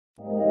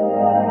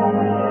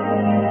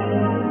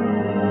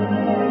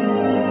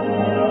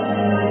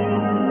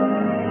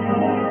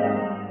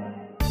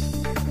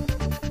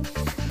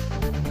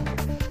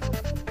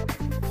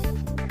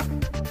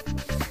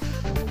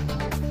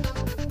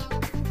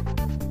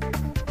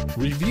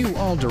Review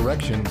all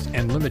directions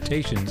and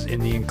limitations in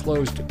the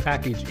enclosed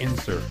package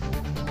insert.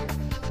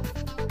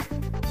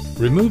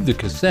 Remove the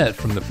cassette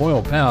from the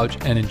foil pouch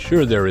and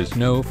ensure there is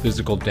no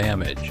physical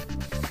damage.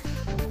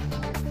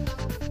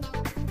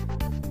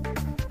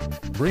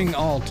 Bring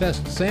all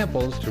test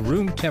samples to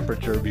room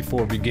temperature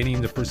before beginning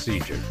the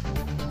procedure.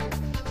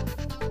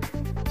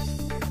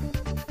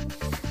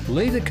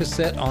 Lay the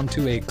cassette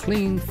onto a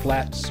clean,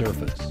 flat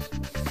surface.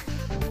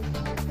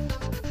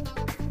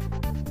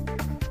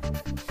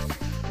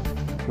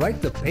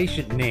 Write the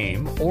patient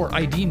name or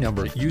ID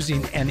number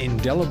using an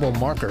indelible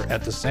marker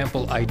at the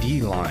sample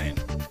ID line.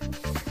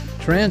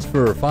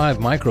 Transfer 5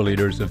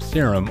 microliters of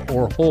serum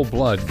or whole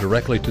blood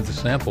directly to the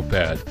sample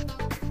pad.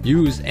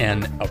 Use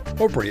an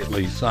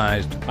appropriately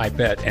sized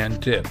pipette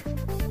and tip.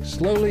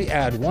 Slowly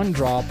add 1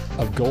 drop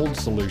of gold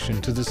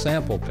solution to the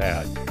sample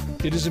pad.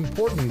 It is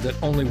important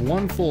that only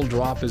 1 full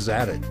drop is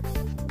added.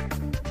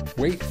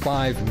 Wait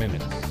 5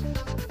 minutes.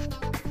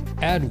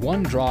 Add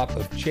 1 drop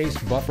of Chase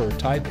Buffer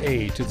Type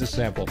A to the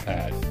sample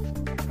pad.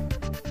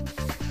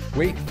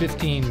 Wait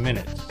 15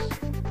 minutes.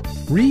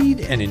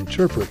 Read and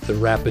interpret the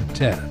rapid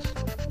test.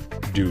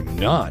 Do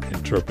not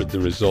interpret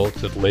the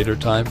results at later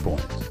time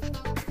points.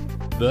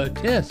 The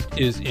test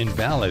is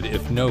invalid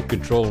if no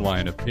control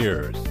line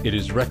appears. It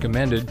is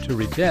recommended to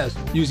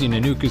retest using a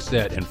new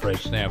cassette and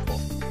fresh sample.